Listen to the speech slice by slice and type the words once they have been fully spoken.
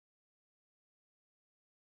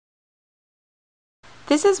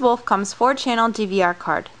This is Wolfcom's 4-channel DVR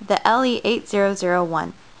card, the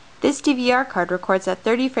LE-8001. This DVR card records at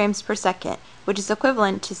 30 frames per second, which is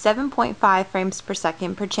equivalent to 7.5 frames per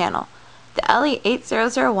second per channel. The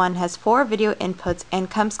LE-8001 has 4 video inputs and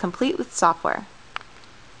comes complete with software.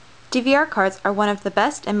 DVR cards are one of the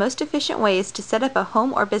best and most efficient ways to set up a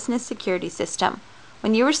home or business security system.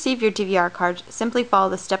 When you receive your DVR card, simply follow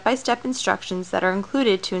the step-by-step instructions that are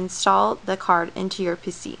included to install the card into your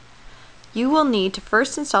PC. You will need to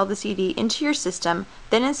first install the CD into your system,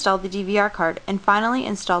 then install the DVR card, and finally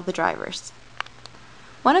install the drivers.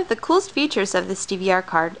 One of the coolest features of this DVR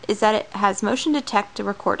card is that it has motion detect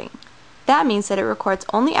recording. That means that it records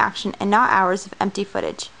only action and not hours of empty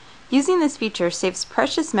footage. Using this feature saves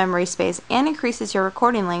precious memory space and increases your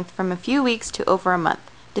recording length from a few weeks to over a month,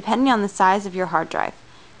 depending on the size of your hard drive.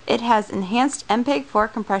 It has enhanced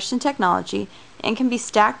MPEG-4 compression technology and can be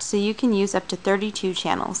stacked so you can use up to 32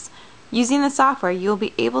 channels. Using the software, you will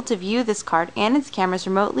be able to view this card and its cameras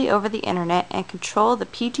remotely over the internet and control the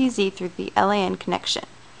PTZ through the LAN connection.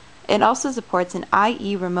 It also supports an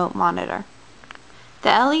IE remote monitor. The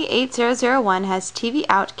LE-8001 has TV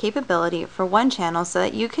out capability for one channel so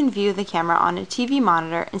that you can view the camera on a TV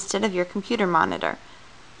monitor instead of your computer monitor.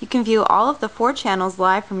 You can view all of the 4 channels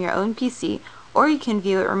live from your own PC, or you can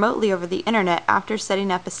view it remotely over the internet after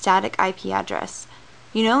setting up a static IP address.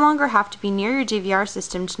 You no longer have to be near your DVR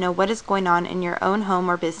system to know what is going on in your own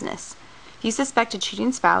home or business. If you suspect a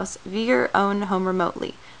cheating spouse, view your own home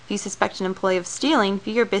remotely. If you suspect an employee of stealing,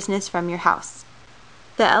 view your business from your house.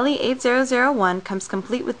 The LE-8001 comes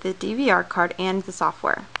complete with the DVR card and the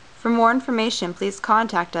software. For more information, please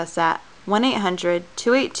contact us at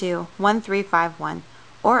 1-800-282-1351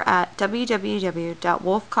 or at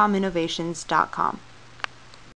www.wolfcominnovations.com.